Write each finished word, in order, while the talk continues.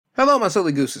Hello, my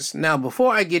silly gooses. Now,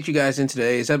 before I get you guys into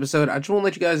today's episode, I just want to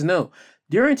let you guys know,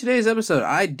 during today's episode,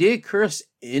 I did curse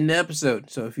in the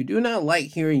episode. So if you do not like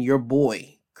hearing your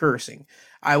boy cursing,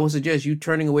 I will suggest you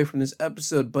turning away from this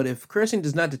episode. But if cursing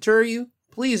does not deter you,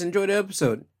 please enjoy the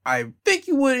episode. I think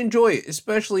you would enjoy it,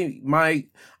 especially my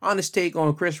honest take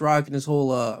on Chris Rock and his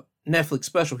whole Netflix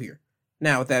special here.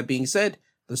 Now, with that being said,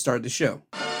 let's start the show.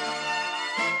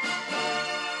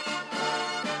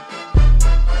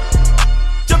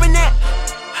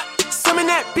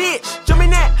 Bitch, jump in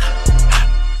that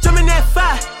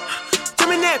fire,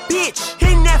 jump in that bitch,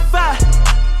 hitting that fire,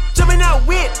 jump in that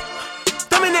whip,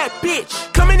 jump in that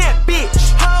bitch, come in that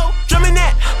bitch, ho, jump in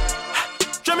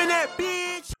that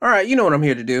bitch. Alright, you know what I'm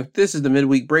here to do. This is the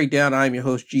Midweek Breakdown. I'm your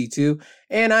host, G2,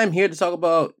 and I'm here to talk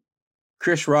about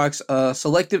Chris Rock's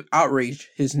Selective Outrage,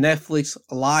 his Netflix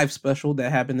live special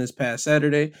that happened this past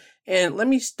Saturday. And let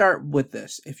me start with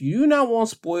this. If you do not want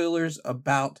spoilers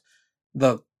about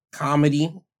the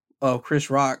comedy of Chris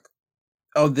Rock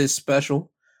of this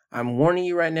special, I'm warning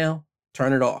you right now,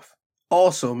 turn it off.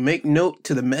 Also, make note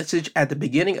to the message at the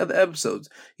beginning of the episodes.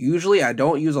 Usually I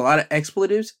don't use a lot of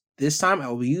expletives. This time I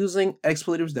will be using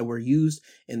expletives that were used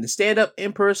in the stand-up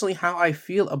and personally how I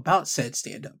feel about said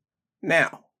stand-up.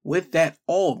 Now, with that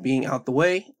all being out the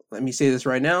way, let me say this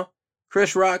right now.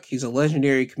 Chris Rock, he's a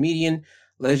legendary comedian,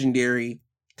 legendary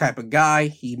type of guy.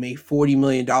 He made $40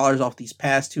 million off these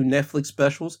past two Netflix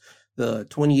specials, the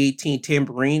 2018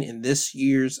 Tambourine and this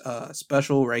year's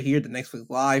special right here, the Netflix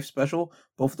Live special.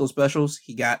 Both of those specials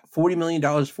he got $40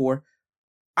 million for.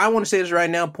 I want to say this right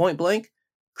now, point blank.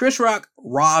 Chris Rock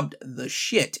robbed the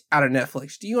shit out of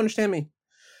Netflix. Do you understand me?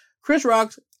 Chris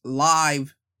Rock's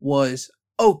Live was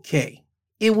okay.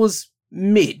 It was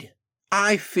mid.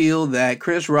 I feel that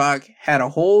Chris Rock had a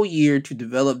whole year to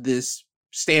develop this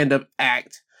stand-up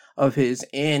act of his,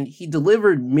 and he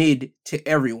delivered mid to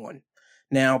everyone.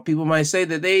 Now, people might say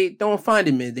that they don't find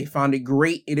it mid, they found it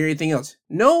great and everything else.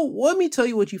 No, let me tell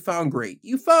you what you found great.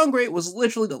 You found great was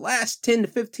literally the last 10 to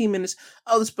 15 minutes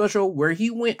of the special where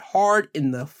he went hard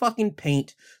in the fucking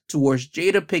paint towards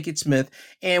Jada Pinkett Smith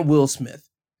and Will Smith.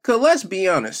 Cause let's be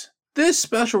honest, this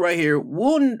special right here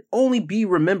will only be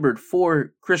remembered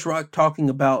for Chris Rock talking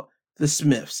about the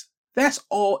Smiths. That's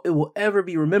all it will ever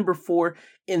be remembered for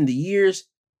in the years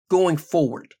going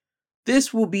forward.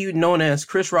 This will be known as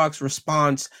Chris Rock's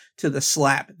response to the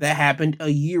slap that happened a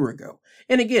year ago.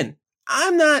 And again,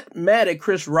 I'm not mad at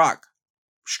Chris Rock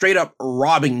straight up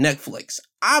robbing Netflix.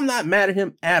 I'm not mad at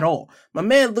him at all. My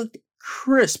man looked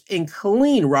crisp and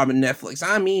clean robbing Netflix.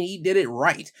 I mean, he did it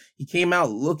right. He came out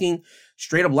looking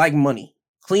straight up like money.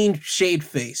 Clean shaved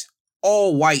face,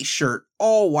 all white shirt,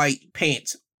 all white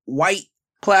pants, white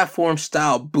platform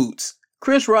style boots.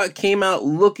 Chris Rock came out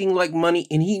looking like money,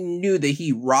 and he knew that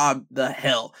he robbed the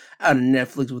hell out of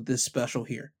Netflix with this special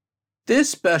here.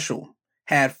 This special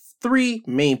had three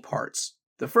main parts.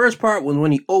 The first part was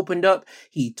when he opened up,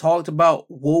 he talked about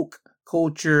woke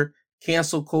culture,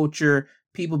 cancel culture,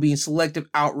 people being selective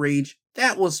outrage.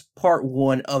 That was part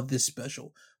one of this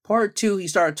special. Part two, he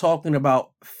started talking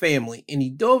about family, and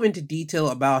he dove into detail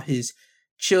about his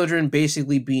children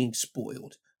basically being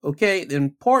spoiled. Okay,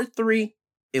 then part three,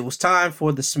 it was time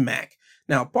for the smack.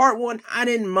 Now, part one, I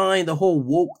didn't mind the whole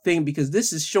woke thing because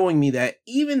this is showing me that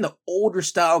even the older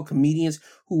style comedians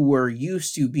who were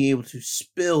used to being able to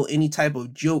spill any type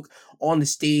of joke on the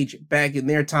stage back in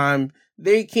their time,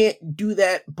 they can't do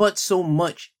that but so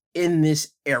much in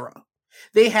this era.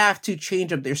 They have to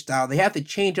change up their style. They have to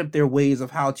change up their ways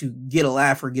of how to get a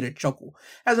laugh or get a chuckle.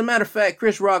 As a matter of fact,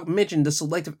 Chris Rock mentioned the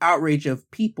selective outrage of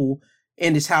people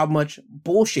and is how much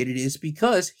bullshit it is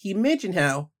because he mentioned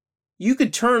how you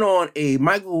could turn on a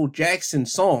Michael Jackson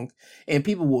song and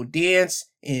people will dance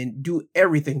and do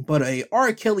everything, but a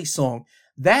R. Kelly song,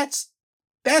 that's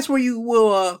where you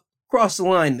will cross the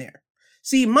line there.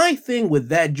 See, my thing with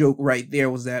that joke right there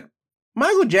was that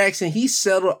Michael Jackson, he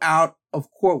settled out of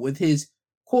court with his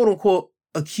quote-unquote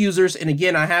accusers, and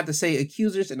again, I have to say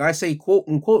accusers, and I say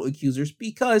quote-unquote accusers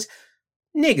because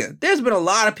nigga, there's been a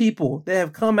lot of people that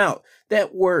have come out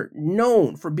that were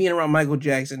known for being around Michael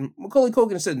Jackson. Macaulay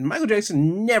Culkin said Michael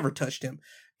Jackson never touched him.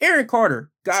 Aaron Carter,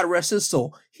 God rest his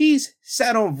soul, he's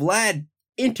sat on Vlad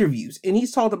interviews and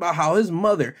he's talked about how his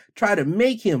mother tried to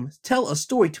make him tell a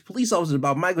story to police officers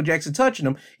about Michael Jackson touching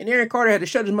him, and Aaron Carter had to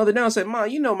shut his mother down and say, "Mom,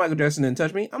 you know Michael Jackson didn't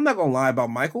touch me. I'm not gonna lie about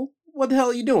Michael. What the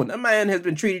hell are you doing? That man has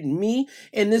been treating me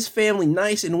and this family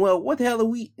nice and well. What the hell are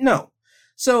we?" No.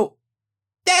 So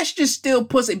that just still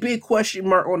puts a big question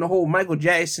mark on the whole Michael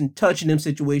Jackson touching him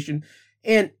situation.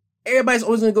 And everybody's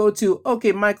always going to go to,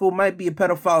 okay, Michael might be a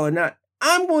pedophile or not.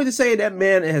 I'm going to say that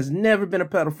man has never been a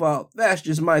pedophile. That's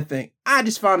just my thing. I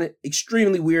just found it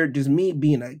extremely weird, just me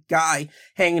being a guy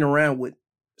hanging around with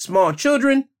small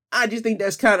children. I just think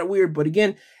that's kind of weird. But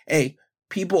again, hey,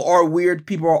 people are weird.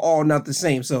 People are all not the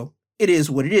same. So it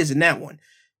is what it is in that one.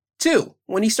 2,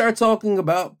 when he started talking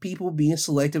about people being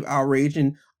selective outrage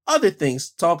and other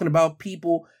things, talking about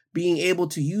people being able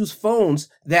to use phones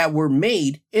that were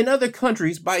made in other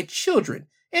countries by children.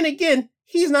 And again,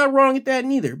 he's not wrong at that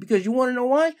neither, because you want to know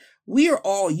why? We are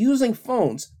all using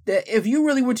phones that if you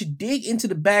really were to dig into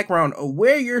the background of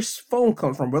where your phone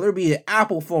comes from, whether it be an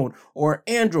Apple phone or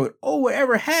Android or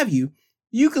whatever have you,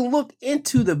 you can look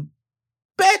into the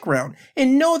background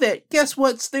and know that, guess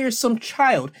what? There's some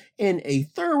child in a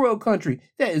third world country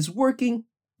that is working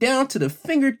down to the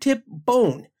fingertip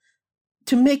bone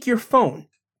to make your phone,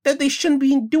 that they shouldn't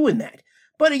be doing that.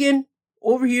 But again,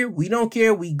 over here, we don't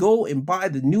care. We go and buy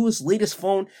the newest, latest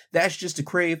phone. That's just the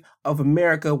crave of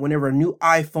America. Whenever a new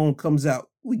iPhone comes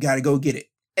out, we got to go get it.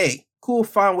 Hey, cool,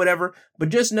 fine, whatever. But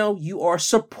just know you are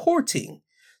supporting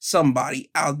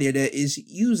somebody out there that is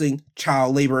using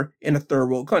child labor in a third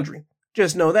world country.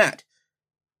 Just know that.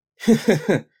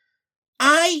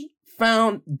 I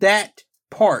found that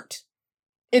part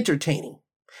entertaining.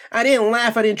 I didn't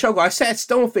laugh. I didn't chuckle. I sat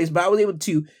stone-faced, but I was able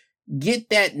to get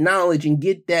that knowledge and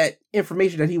get that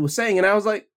information that he was saying. And I was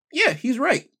like, yeah, he's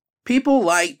right. People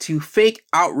like to fake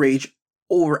outrage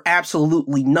over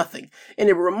absolutely nothing. And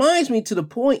it reminds me to the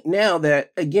point now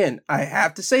that, again, I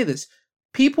have to say this.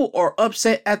 People are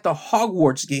upset at the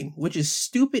Hogwarts game, which is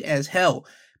stupid as hell.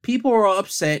 People are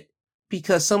upset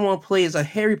because someone plays a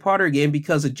Harry Potter game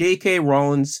because of J.K.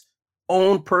 Rowling's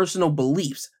own personal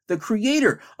beliefs. The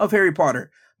creator of Harry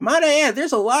Potter. Might I add,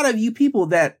 there's a lot of you people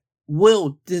that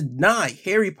will deny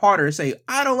Harry Potter and say,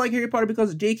 I don't like Harry Potter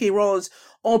because of J.K. Rowling's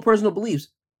own personal beliefs.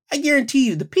 I guarantee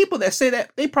you, the people that say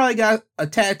that, they probably got a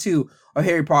tattoo of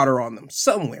Harry Potter on them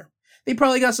somewhere. They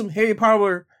probably got some Harry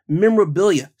Potter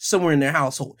memorabilia somewhere in their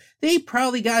household. They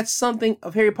probably got something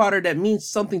of Harry Potter that means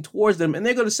something towards them, and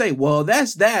they're going to say, well,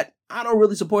 that's that. I don't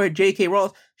really support J.K.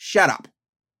 Rowling. Shut up.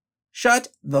 Shut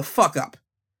the fuck up.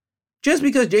 Just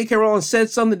because J.K. Rowling said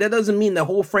something, that doesn't mean the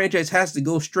whole franchise has to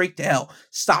go straight to hell.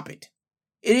 Stop it.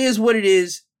 It is what it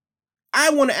is. I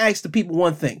want to ask the people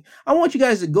one thing. I want you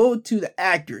guys to go to the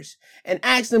actors and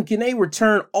ask them, can they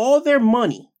return all their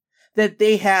money that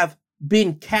they have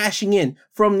been cashing in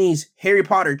from these Harry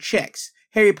Potter checks,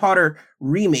 Harry Potter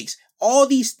remakes, all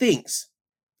these things,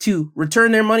 to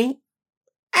return their money?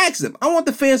 Ask them. I want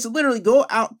the fans to literally go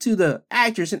out to the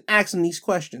actors and ask them these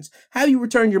questions. Have you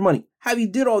returned your money? Have you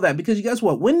did all that? Because you guess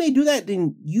what? When they do that,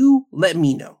 then you let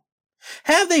me know.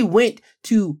 Have they went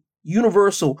to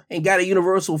Universal and got a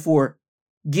Universal for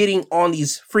getting on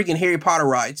these freaking Harry Potter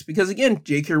rides? Because again,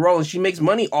 J.K. Rowling, she makes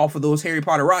money off of those Harry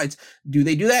Potter rides. Do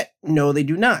they do that? No, they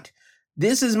do not.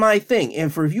 This is my thing.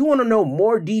 And if you want to know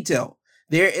more detail,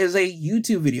 there is a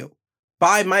YouTube video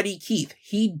by Mighty Keith.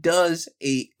 He does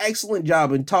an excellent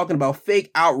job in talking about fake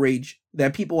outrage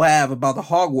that people have about the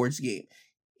Hogwarts game.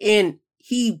 And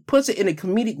he puts it in a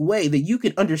comedic way that you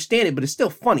can understand it, but it's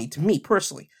still funny to me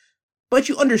personally. But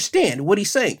you understand what he's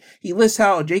saying. He lists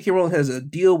how J.K. Rowling has a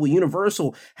deal with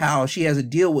Universal, how she has a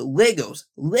deal with Legos.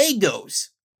 Legos!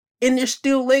 And there's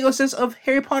still Lego sets of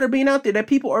Harry Potter being out there that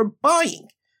people are buying.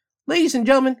 Ladies and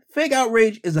gentlemen, fake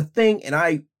outrage is a thing, and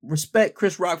I respect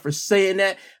Chris Rock for saying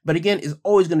that, but again, it's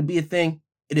always going to be a thing.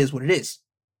 It is what it is.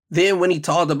 Then when he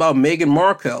talked about Meghan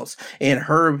Markle's and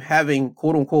her having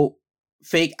quote-unquote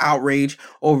fake outrage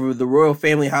over the royal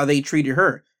family, how they treated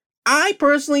her, I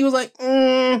personally was like,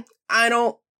 I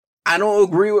don't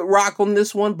agree with Rock on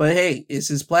this one, but hey, it's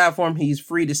his platform. He's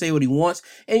free to say what he wants,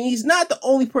 and he's not the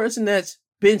only person that's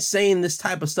been saying this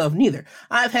type of stuff neither.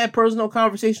 I've had personal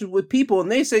conversations with people,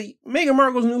 and they say Meghan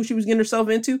Markle knew what she was getting herself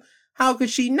into. How could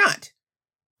she not?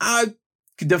 I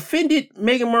defended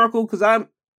Meghan Markle because I'm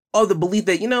of the belief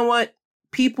that, you know what?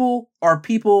 People are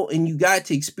people and you got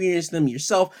to experience them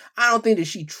yourself. I don't think that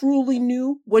she truly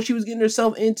knew what she was getting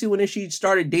herself into when she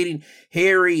started dating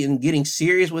Harry and getting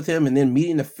serious with him and then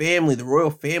meeting the family, the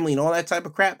royal family and all that type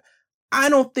of crap. I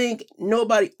don't think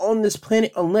nobody on this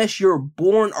planet, unless you're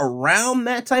born around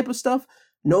that type of stuff,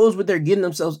 knows what they're getting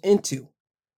themselves into.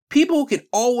 People can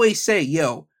always say,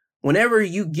 yo, whenever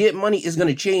you get money, it's going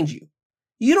to change you.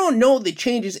 You don't know the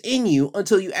changes in you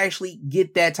until you actually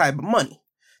get that type of money.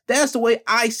 That's the way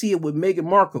I see it with Meghan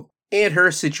Markle and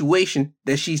her situation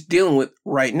that she's dealing with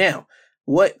right now.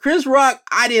 What Chris Rock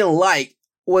I didn't like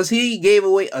was he gave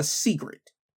away a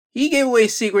secret. He gave away a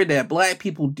secret that black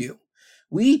people do.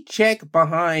 We check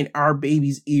behind our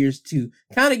baby's ears to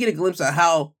kind of get a glimpse of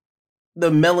how the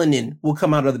melanin will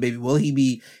come out of the baby? Will he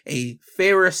be a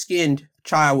fairer skinned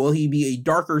child? Will he be a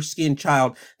darker skinned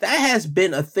child? That has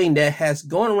been a thing that has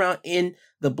gone around in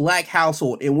the black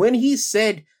household. And when he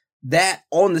said that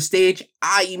on the stage,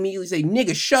 I immediately say,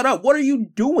 nigga, shut up. What are you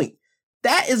doing?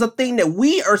 That is a thing that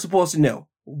we are supposed to know.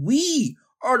 We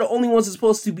are the only ones that's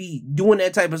supposed to be doing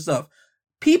that type of stuff.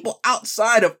 People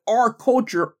outside of our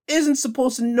culture isn't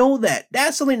supposed to know that.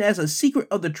 That's something that's a secret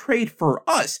of the trade for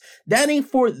us. That ain't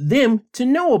for them to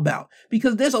know about,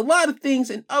 because there's a lot of things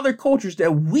in other cultures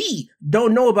that we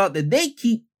don't know about that they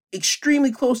keep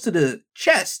extremely close to the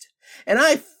chest. And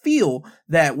I feel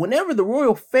that whenever the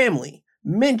royal family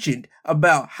mentioned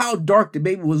about how dark the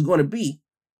baby was going to be,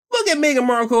 look at Meghan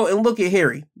Markle and look at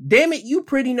Harry. Damn it, you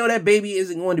pretty know that baby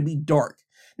isn't going to be dark.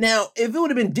 Now, if it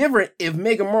would have been different if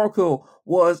Meghan Markle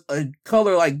was a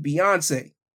color like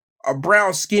Beyonce, a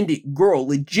brown-skinned girl,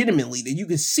 legitimately, that you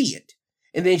could see it,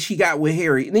 and then she got with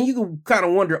Harry, and then you could kind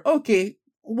of wonder, okay,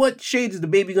 what shade is the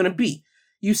baby going to be?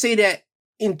 You say that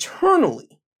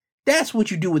internally. That's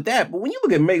what you do with that. But when you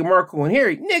look at Meghan Markle and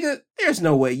Harry, nigga, there's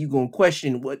no way you're going to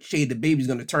question what shade the baby's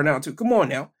going to turn out to. Come on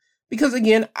now. Because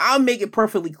again, I'll make it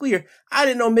perfectly clear. I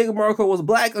didn't know Meghan Markle was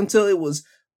black until it was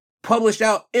published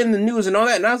out in the news and all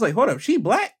that. And I was like, hold up, she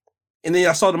black? And then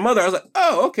I saw the mother. I was like,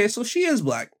 oh, okay, so she is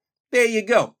black. There you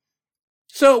go.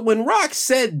 So when Rock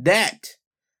said that,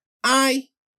 I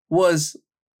was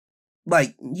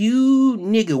like, you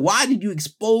nigga, why did you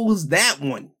expose that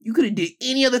one? You could have did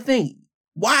any other thing.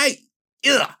 Why?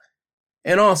 Ugh.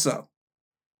 And also,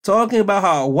 talking about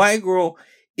how a white girl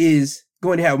is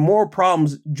going to have more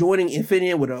problems joining and fitting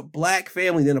in with a black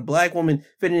family than a black woman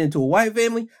fitting into a white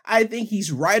family. I think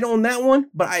he's right on that one,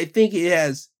 but I think it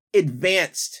has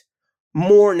advanced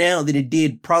more now than it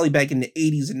did probably back in the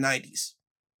 80s and 90s,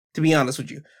 to be honest with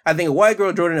you. I think a white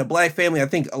girl joining a black family, I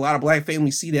think a lot of black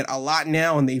families see that a lot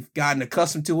now and they've gotten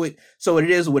accustomed to it. So it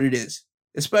is what it is,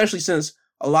 especially since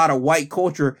a lot of white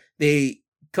culture, they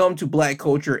come to black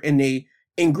culture and they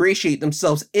ingratiate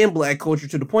themselves in black culture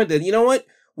to the point that, you know what?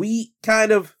 We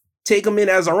kind of take them in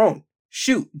as our own.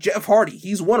 Shoot, Jeff Hardy,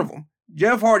 he's one of them.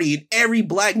 Jeff Hardy, in every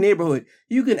black neighborhood,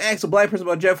 you can ask a black person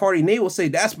about Jeff Hardy and they will say,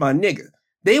 that's my nigga.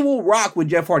 They will rock with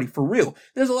Jeff Hardy for real.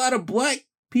 There's a lot of black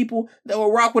people that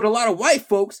will rock with a lot of white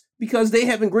folks because they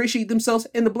have ingratiated themselves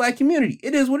in the black community.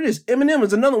 It is what it is. Eminem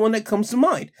is another one that comes to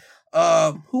mind.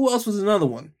 Who else was another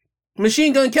one?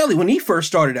 Machine Gun Kelly, when he first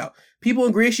started out, people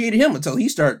ingratiated him until he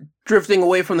started drifting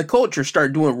away from the culture,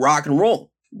 started doing rock and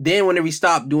roll. Then whenever he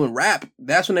stopped doing rap,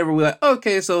 that's whenever we're like,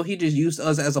 okay, so he just used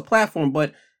us as a platform.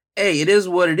 But hey, it is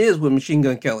what it is with Machine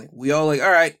Gun Kelly. We all like,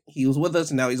 all right, he was with us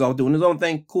and now he's all doing his own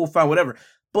thing. Cool, fine, whatever.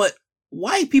 But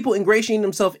white people ingratiating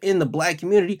themselves in the black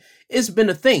community, it's been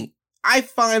a thing. I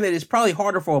find that it's probably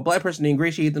harder for a black person to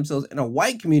ingratiate themselves in a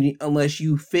white community unless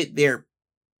you fit their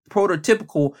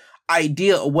prototypical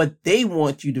idea of what they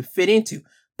want you to fit into.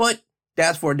 But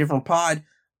that's for a different pod.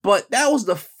 But that was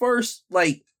the first,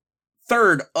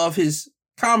 third of his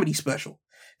comedy special.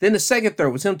 Then the second third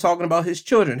was him talking about his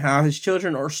children, how his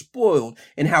children are spoiled,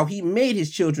 and how he made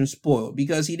his children spoiled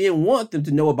because he didn't want them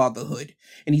to know about the hood.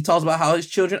 And he talks about how his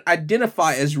children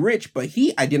identify as rich, but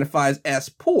he identifies as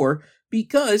poor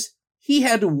because he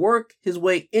had to work his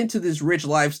way into this rich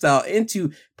lifestyle,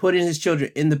 into putting his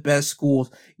children in the best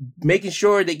schools, making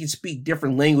sure they can speak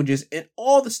different languages, and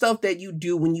all the stuff that you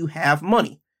do when you have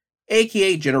money,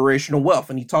 aka generational wealth.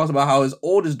 And he talks about how his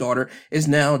oldest daughter is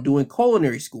now doing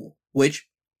culinary school, which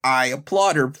I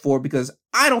applaud her for because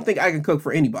I don't think I can cook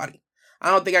for anybody. I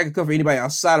don't think I can cook for anybody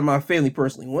outside of my family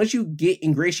personally. Once you get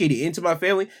ingratiated into my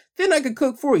family, then I can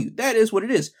cook for you. That is what it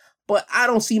is. But I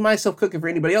don't see myself cooking for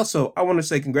anybody else. So I want to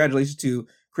say congratulations to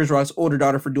Chris Rock's older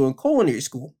daughter for doing culinary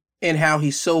school and how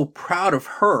he's so proud of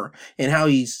her and how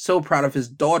he's so proud of his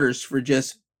daughters for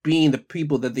just being the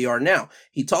people that they are now.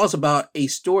 He talks about a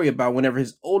story about whenever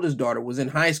his oldest daughter was in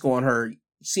high school on her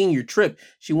senior trip,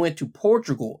 she went to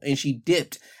Portugal and she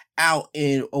dipped out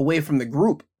and away from the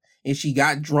group and she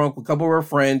got drunk with a couple of her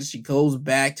friends. She goes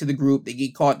back to the group. They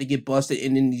get caught, they get busted.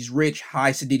 And in these rich,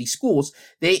 high sedity schools,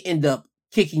 they end up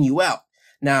kicking you out.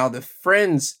 Now the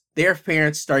friends, their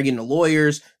parents started getting the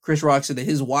lawyers. Chris Rock said that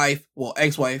his wife,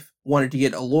 ex-wife, wanted to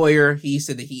get a lawyer. He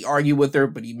said that he argued with her,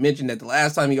 but he mentioned that the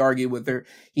last time he argued with her,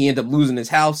 he ended up losing his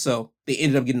house. So they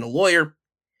ended up getting a lawyer.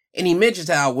 And he mentions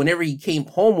how whenever he came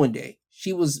home one day,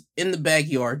 she was in the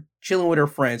backyard chilling with her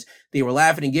friends. They were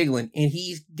laughing and giggling, and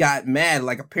he got mad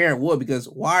like a parent would because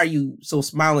why are you so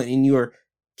smiling and you're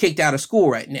kicked out of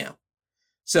school right now?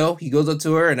 So he goes up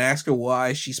to her and asks her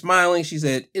why she's smiling. She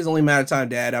said, it's only a matter of time,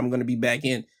 Dad. I'm going to be back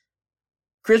in.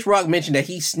 Chris Rock mentioned that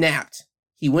he snapped.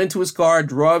 He went to his car,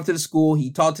 drove to the school,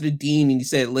 he talked to the dean, and he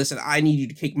said, listen, I need you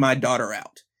to kick my daughter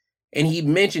out. And he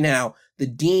mentioned how the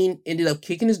dean ended up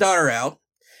kicking his daughter out,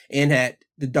 and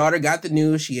the daughter got the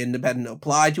news. She ended up having to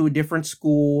apply to a different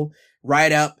school,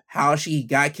 write up how she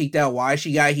got kicked out, why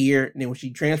she got here. And then when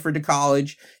she transferred to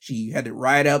college, she had to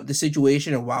write up the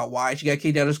situation of why she got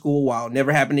kicked out of school, why it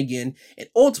never happened again. And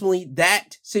ultimately,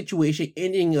 that situation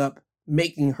ending up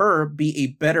making her be a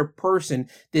better person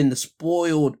than the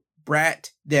spoiled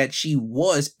brat that she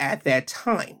was at that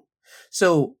time.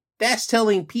 So that's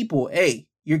telling people, hey,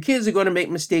 your kids are going to make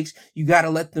mistakes. You got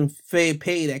to let them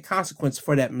pay that consequence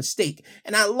for that mistake.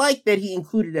 And I like that he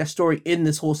included that story in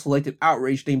this whole selective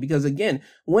outrage thing, because again,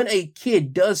 when a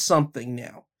kid does something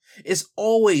now, it's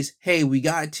always, hey, we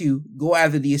got to go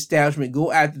after the establishment,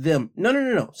 go after them.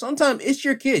 No. Sometimes it's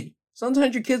your kid.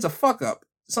 Sometimes your kid's a fuck up.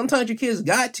 Sometimes your kids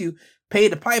got to pay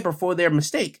the piper for their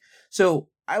mistake. So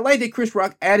I like that Chris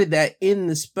Rock added that in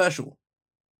the special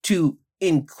to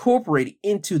incorporate it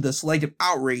into the selective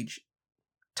outrage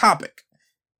topic.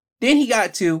 Then he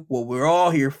got to what we're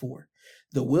all here for,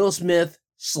 the Will Smith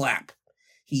slap.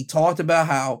 He talked about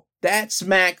how that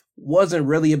smack wasn't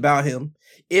really about him.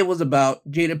 It was about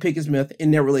Jada Pinkett Smith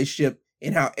in their relationship,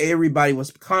 and how everybody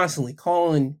was constantly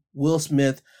calling Will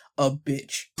Smith a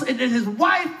bitch. And then his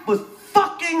wife was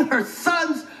fucking her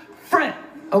son's friend,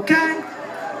 okay?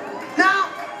 Now,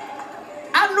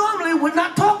 I normally would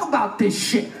not talk about this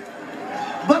shit.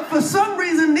 But for some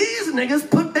reason, these niggas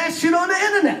put that shit on the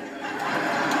internet.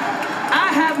 I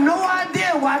have no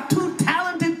idea why two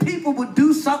talented people would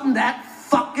do something that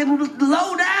fucking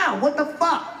low down. What the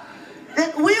fuck?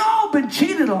 We all been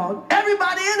cheated on.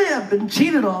 Everybody in here have been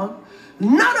cheated on.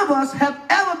 None of us have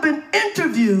ever been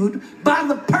interviewed by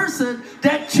the person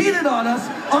that cheated on us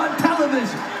on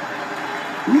television.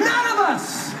 None of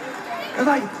us. It's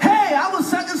like, hey, I was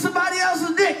sucking somebody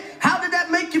else's dick. How did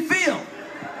that make you feel?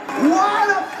 Why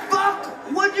the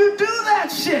fuck would you do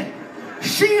that shit?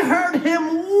 She hurt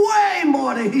him way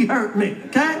more than he hurt me,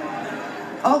 okay?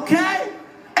 Okay?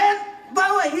 And by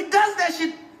the way, he does that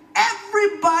shit.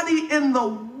 Everybody in the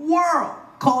world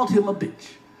called him a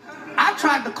bitch. I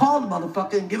tried to call the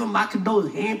motherfucker and give him my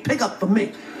condolences. He ain't pick up for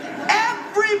me.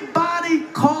 Everybody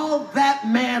called that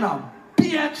man a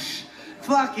bitch.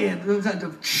 Fucking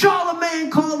Charlemagne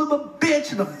called him a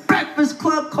bitch, and the Breakfast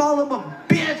Club called him a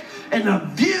bitch, and The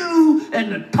View,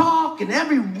 and The Talk, and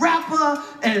every rapper,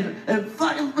 and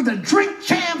fucking the Drink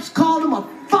Champs called him a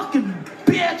fucking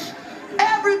bitch.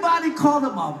 Everybody called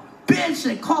him a bitch.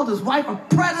 They called his wife a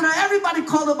predator. Everybody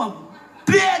called him a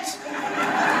bitch.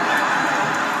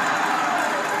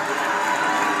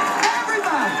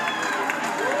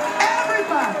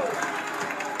 Everybody.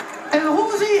 And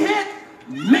who's he hit?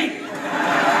 Me.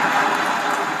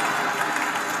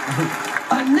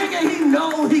 A nigga he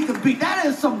know he could beat. That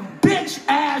is some bitch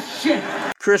ass shit.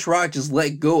 Chris Rock just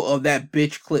let go of that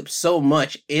bitch clip so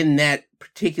much in that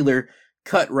particular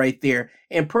cut right there.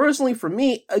 And personally for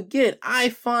me, again, I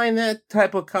find that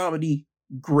type of comedy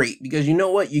great, because you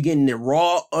know what? You're getting the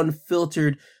raw,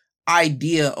 unfiltered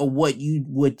idea of what you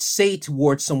would say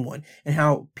towards someone and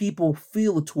how people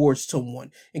feel towards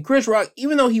someone. And Chris Rock,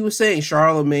 even though he was saying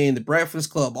Charlemagne, The Breakfast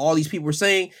Club, all these people were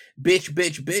saying bitch,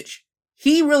 bitch, bitch,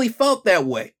 he really felt that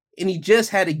way. And he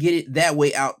just had to get it that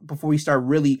way out before he started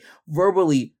really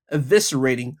verbally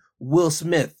eviscerating Will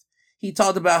Smith. He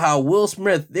talked about how Will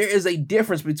Smith, there is a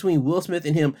difference between Will Smith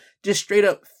and him, just straight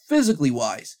up physically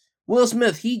wise. Will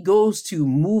Smith, he goes to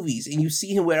movies and you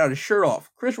see him without his shirt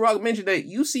off. Chris Rock mentioned that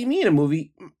you see me in a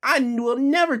movie, I will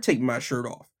never take my shirt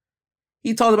off.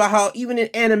 He talked about how even in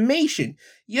animation,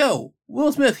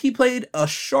 Will Smith, he played a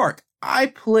shark. I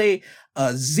play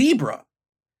a zebra.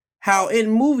 How in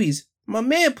movies, my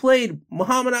man played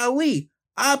Muhammad Ali.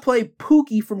 I play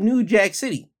Pookie from New Jack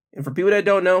City. And for people that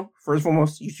don't know, first and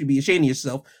foremost, you should be ashamed of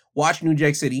yourself. Watch New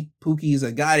Jack City. Pookie is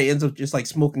a guy that ends up just like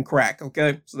smoking crack,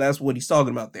 okay? So that's what he's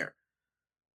talking about there.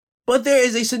 But there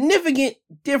is a significant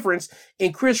difference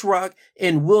in Chris Rock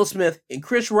and Will Smith. And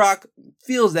Chris Rock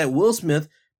feels that Will Smith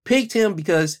picked him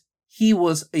because he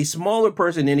was a smaller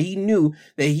person and he knew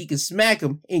that he could smack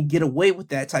him and get away with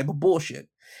that type of bullshit.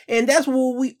 And that's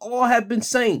what we all have been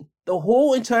saying. The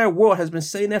whole entire world has been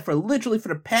saying that for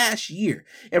the past year.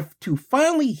 And to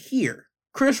finally hear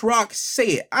Chris Rock say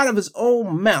it out of his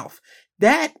own mouth,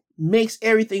 that makes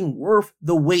everything worth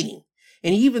the waiting.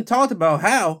 And he even talked about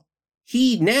how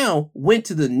he now went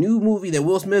to the new movie that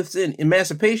Will Smith's in,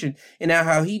 Emancipation, and now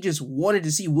how he just wanted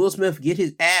to see Will Smith get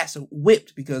his ass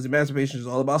whipped, because Emancipation is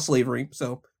all about slavery.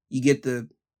 So you get the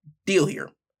deal here.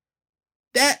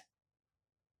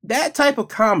 That type of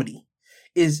comedy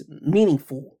is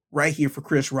meaningful right here for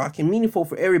Chris Rock and meaningful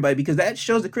for everybody, because that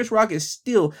shows that Chris Rock is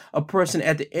still a person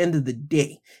at the end of the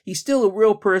day. He's still a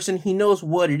real person. He knows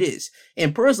what it is.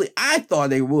 And personally, I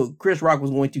thought Chris Rock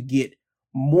was going to get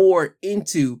more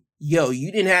into, yo,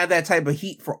 you didn't have that type of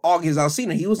heat for August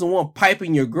Alsina. He was the one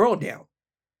piping your girl down.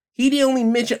 He didn't only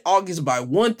mention August by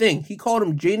one thing. He called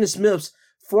him Jaden Smith's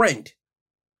friend.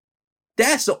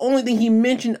 That's the only thing he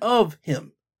mentioned of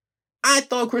him. I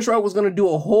thought Chris Rock was going to do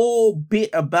a whole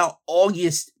bit about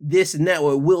August, this and that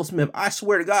with Will Smith. I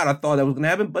swear to God, I thought that was going to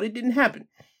happen, but it didn't happen.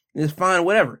 It's fine,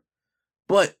 whatever.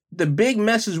 But the big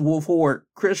message for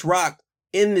Chris Rock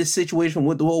in this situation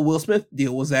with the whole Will Smith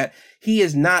deal was that he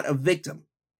is not a victim.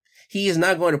 He is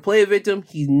not going to play a victim.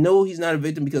 He's not a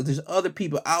victim because there's other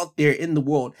people out there in the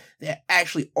world that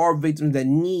actually are victims that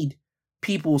need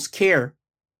people's care,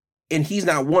 and he's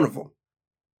not one of them.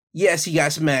 Yes, he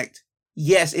got smacked.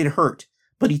 Yes, it hurt,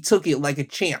 but he took it like a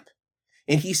champ.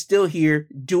 And he's still here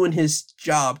doing his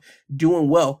job, doing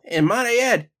well. And might I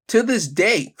add, to this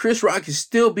day, Chris Rock is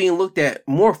still being looked at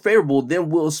more favorable than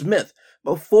Will Smith.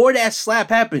 Before that slap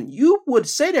happened, you would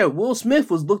say that Will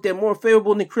Smith was looked at more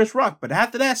favorable than Chris Rock. But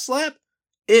after that slap,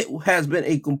 it has been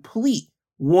a complete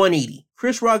 180.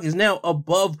 Chris Rock is now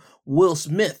above Will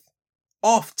Smith,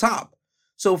 off top.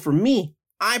 So for me,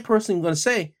 I personally am going to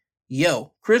say,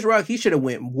 yo, Chris Rock, he should have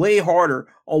went way harder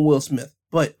on Will Smith.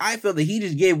 But I feel that he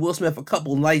just gave Will Smith a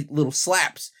couple light little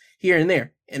slaps here and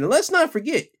there. And let's not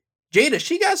forget, Jada,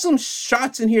 she got some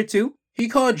shots in here too. He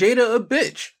called Jada a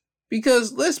bitch.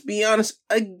 Because let's be honest,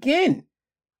 again,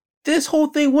 this whole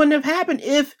thing wouldn't have happened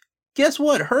if, guess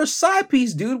what, her side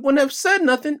piece dude wouldn't have said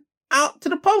nothing out to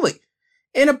the public.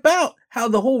 And about how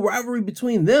the whole rivalry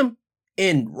between them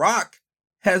and Rock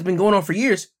has been going on for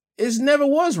years. It never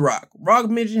was Rock. Rock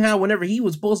mentioned how whenever he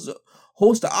was supposed to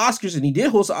host the Oscars, and he did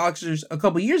host the Oscars a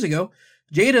couple years ago,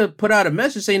 Jada put out a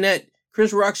message saying that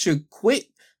Chris Rock should quit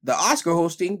the Oscar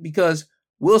hosting because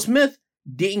Will Smith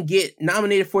didn't get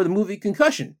nominated for the movie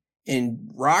Concussion. And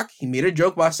Rock, he made a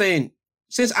joke by saying,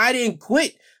 since I didn't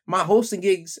quit my hosting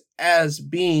gigs as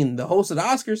being the host of the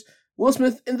Oscars, Will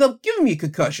Smith ended up giving me a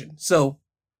concussion. So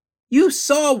you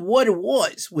saw what it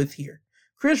was with here.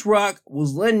 Chris Rock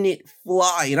was letting it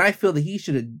fly, and I feel that he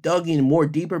should have dug in more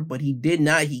deeper, but he did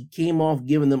not. He came off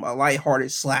giving them a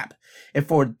lighthearted slap. And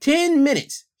for 10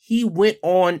 minutes, he went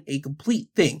on a complete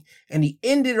thing. And he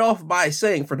ended off by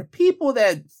saying, for the people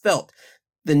that felt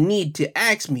the need to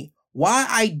ask me why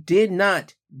I did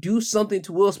not do something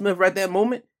to Will Smith right that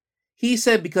moment, he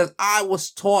said, because I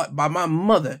was taught by my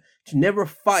mother to never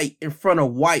fight in front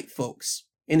of white folks.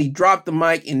 And he dropped the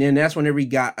mic, and then that's whenever he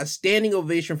got a standing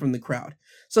ovation from the crowd.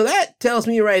 So that tells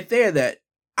me right there that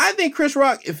I think Chris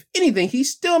Rock, if anything, he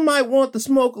still might want to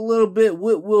smoke a little bit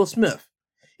with Will Smith.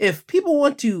 If people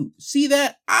want to see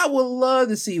that, I would love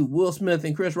to see Will Smith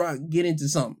and Chris Rock get into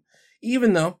something.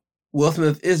 Even though Will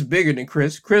Smith is bigger than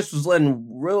Chris. Chris was letting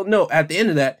real know at the end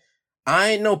of that,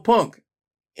 I ain't no punk.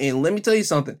 And let me tell you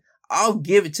something. I'll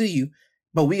give it to you,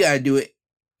 but we got to do it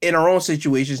in our own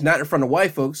situations, not in front of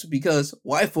white folks, because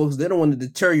white folks, they don't want to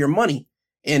deter your money.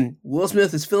 And Will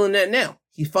Smith is feeling that now.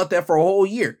 He fought that for a whole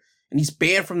year, and he's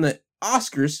banned from the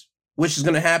Oscars, which is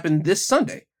going to happen this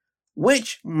Sunday.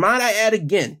 Which, might I add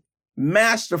again,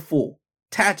 masterful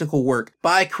tactical work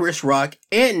by Chris Rock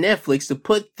and Netflix to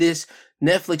put this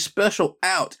Netflix special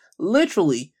out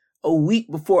literally a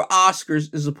week before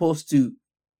Oscars is supposed to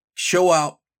show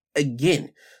out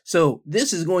again. So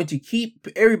this is going to keep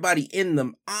everybody in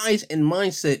the eyes and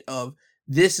mindset of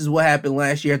this is what happened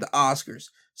last year at the Oscars.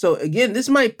 So again, this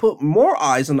might put more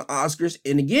eyes on the Oscars.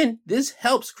 And again, this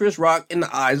helps Chris Rock in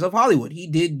the eyes of Hollywood. He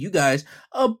did you guys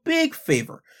a big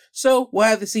favor. So we'll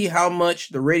have to see how much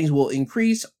the ratings will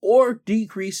increase or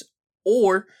decrease,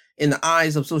 or in the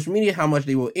eyes of social media, how much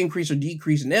they will increase or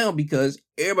decrease now, because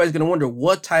everybody's going to wonder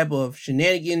what type of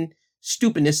shenanigan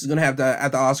stupidness is going to have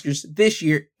at the Oscars this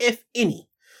year, if any.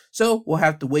 So we'll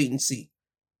have to wait and see.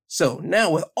 So now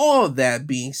with all of that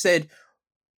being said,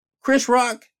 Chris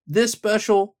Rock, this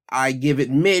special, I give it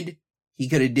mid. He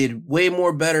could have did way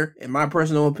more better, in my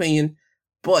personal opinion.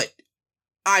 But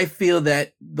I feel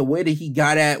that the way that he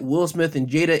got at Will Smith and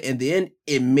Jada in the end,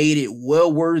 it made it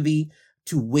well worthy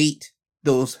to wait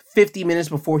those 50 minutes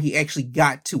before he actually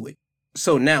got to it.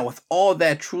 So now, with all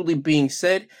that truly being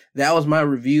said, that was my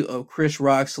review of Chris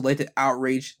Rock's Selected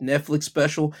Outrage Netflix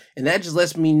special. And that just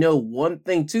lets me know one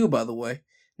thing too, by the way.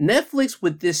 Netflix,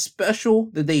 with this special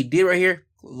that they did right here,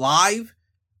 live,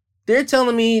 they're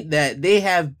telling me that they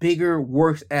have bigger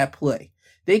works at play.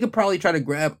 they could probably try to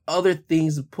grab other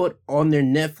things to put on their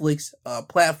Netflix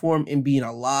platform and be in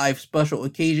a live special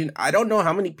occasion. I don't know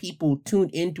how many people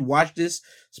tuned in to watch this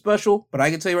special, but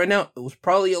I can tell you right now, it was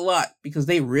probably a lot because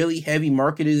they really heavy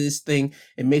marketed this thing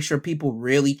and make sure people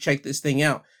really check this thing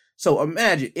out. So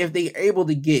imagine if they're able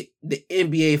to get the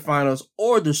NBA Finals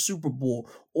or the Super Bowl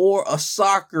or a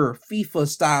soccer FIFA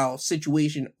style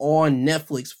situation on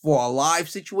Netflix for a live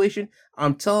situation.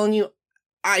 I'm telling you,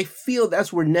 I feel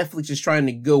that's where Netflix is trying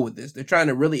to go with this. They're trying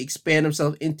to really expand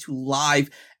themselves into live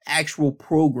actual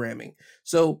programming.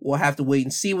 So we'll have to wait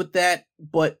and see with that.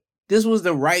 But this was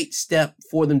the right step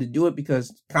for them to do it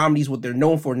because comedy is what they're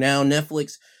known for now,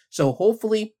 Netflix. So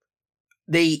hopefully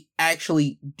they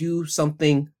actually do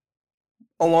something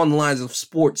along the lines of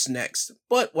sports next.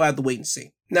 But we'll have to wait and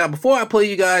see. Now, before I play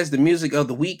you guys the music of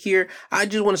the week here, I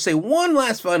just want to say one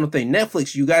last final thing.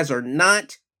 Netflix, you guys are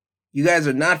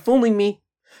not fooling me.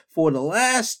 For the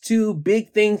last two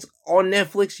big things on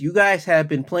Netflix, you guys have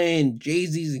been playing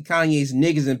Jay-Z's and Kanye's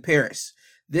Niggas in Paris.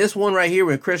 This one right here,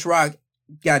 when Chris Rock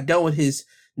got done with his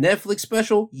Netflix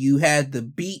special, you had the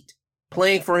beat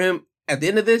playing for him at the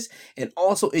end of this. And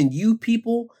also in You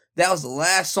People, that was the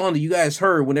last song that you guys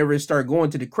heard whenever it started going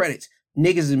to the credits.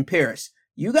 Niggas in Paris.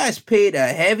 You guys paid a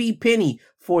heavy penny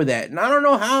for that. And I don't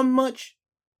know how much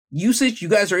usage you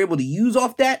guys are able to use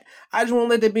off that. I just want to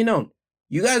let that be known.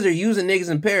 You guys are using Niggas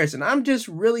in Paris, and I'm just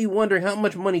really wondering how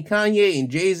much money Kanye and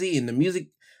Jay-Z and the music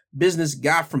business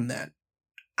got from that.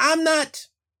 I'm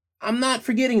not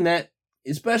forgetting that,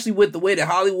 especially with the way that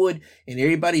Hollywood and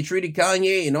everybody treated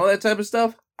Kanye and all that type of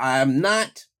stuff.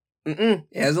 It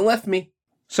hasn't left me.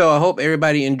 So I hope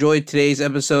everybody enjoyed today's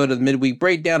episode of the Midweek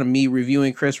Breakdown of me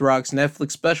reviewing Chris Rock's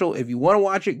Netflix special. If you want to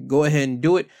watch it, go ahead and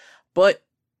do it. But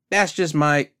that's just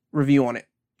my review on it.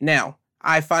 Now,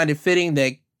 I find it fitting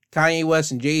that Kanye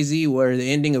West and Jay-Z were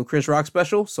the ending of Chris Rock's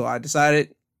special, so I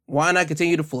decided, why not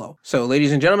continue to flow? So,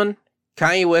 ladies and gentlemen,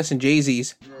 Kanye West and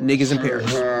Jay-Z's Niggas in Paris.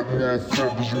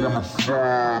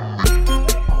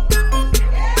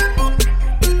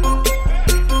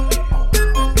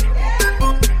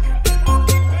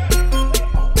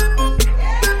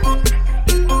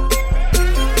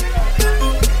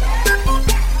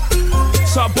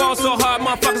 So I ball so hard,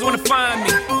 motherfuckers wanna find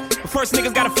me. But first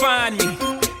niggas gotta find me.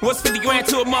 What's 50 grand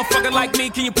to a motherfucker like me?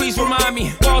 Can you please remind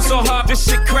me? Ball so hard, this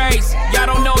shit crazy. Y'all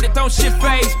don't know that don't shit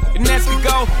phase. And that's we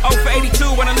go 0 for 82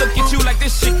 when I look at you like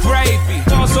this shit gravy.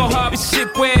 Ball so hard, this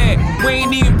shit weird. We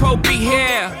ain't even Pope be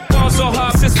here. Ball so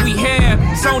hard since we here.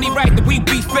 It's only right that we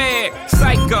be fair.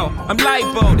 Psycho, I'm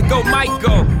libo to go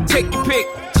Michael. Take your pick.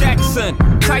 Jackson,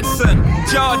 Tyson,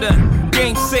 Jordan.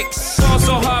 Game 6, ball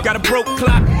so hard, got a broke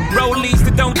clock. Rollies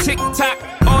that don't tick-tock.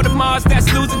 All the Mars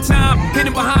that's losing time,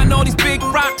 hidden behind all these big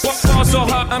rocks. Ball so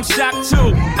hard, I'm shocked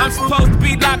too. I'm supposed to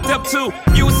be locked up too.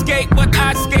 You escape, but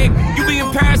I escape. You be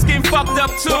in Paris getting fucked up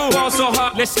too. Ball so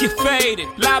hard, let's get faded.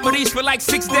 Liberties for like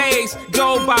 6 days.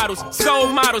 Gold bottles, soul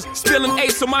models, spilling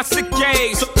ace on my sick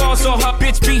days. So ball so hard,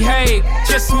 bitch behave.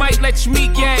 Just might let you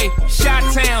meet gay. Shot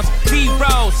towns,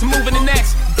 B-rolls, moving the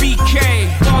next BK.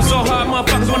 Ball so hard,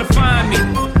 motherfuckers wanna find me.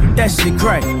 That shit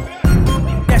crack.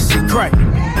 That shit crack.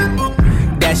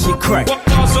 That shit crack.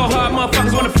 Ball so hard,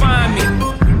 motherfuckers wanna find me.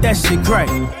 That shit crack.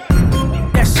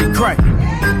 That shit crack.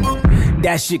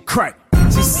 That shit crack.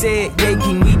 She said, yeah,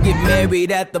 can we get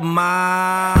married at the mall?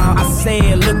 I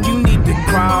said, look, you need to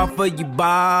crawl for your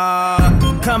bar.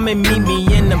 Come and meet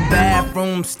me in the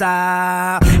bathroom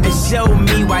style and show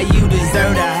me why you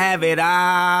deserve to have it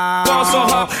all. Ball so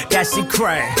hard. That shit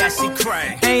crack. That shit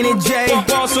crack. Ain't it, Jay?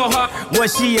 Ball so hard. What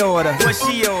she order? What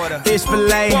she order? Fish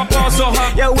fillet. Ball so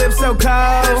hard. Your whip so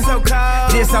cold. So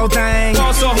cold. This whole thing.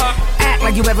 Ball so hard. Act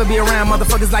like you ever be around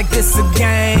motherfuckers like this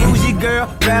again. Who's your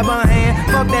girl? Grab her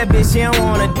hand. Fuck that bitch, she don't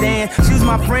wanna dance. She's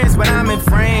my friends, but I'm in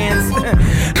France.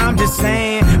 I'm just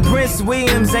saying, Prince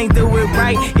Williams ain't do it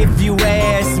right if you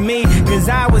ask me. Cause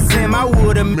I was him, I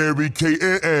would've married Kate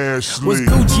and Ashley. Was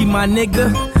Gucci my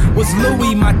nigga? Was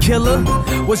Louis my killer?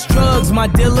 Was drugs my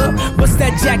dealer? What's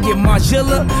that jacket,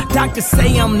 Margilla? Doctors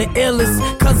say I'm the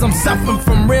illest, cause I'm suffering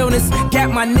from realness.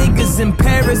 Got my niggas in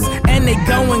Paris, and they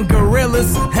going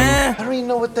gorillas, huh? I don't even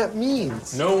know what that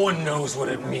means. No one knows what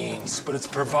it means, but it's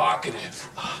provocative.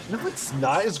 No, it's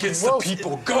not. It's Gets gross. the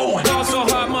people going. Ball so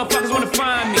hard, motherfuckers wanna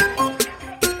find me.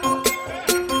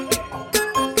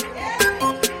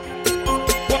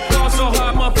 Ball so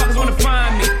hard, motherfuckers wanna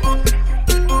find me.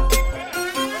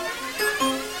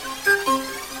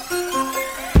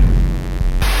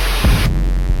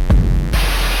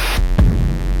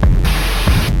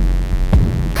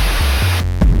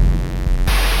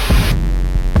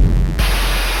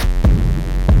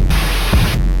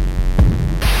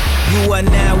 You are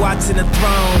now watching the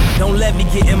throne. Don't let me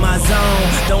get in my zone.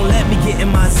 Don't let me get in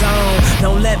my zone.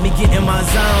 Don't let me get in my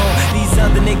zone. These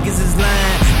other niggas is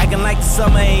lying, acting like the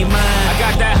summer ain't mine. I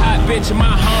got that hot bitch in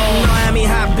my home. You know how many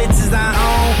hot bitches I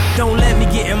own? Don't let me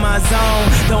get in my zone.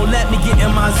 Don't let me get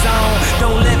in my zone.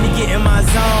 Don't let me get in my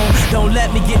zone. Don't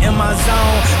let me get in my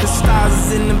zone. The stars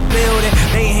is in the building,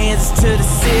 they hands to the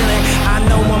ceiling. I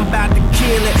know I'm about to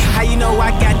kill it. How you know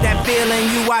I got that feeling?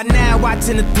 You are now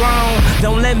watching the throne.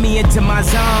 Don't let me into my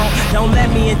zone. Don't let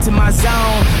me into my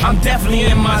zone. I'm definitely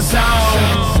in my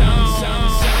zone.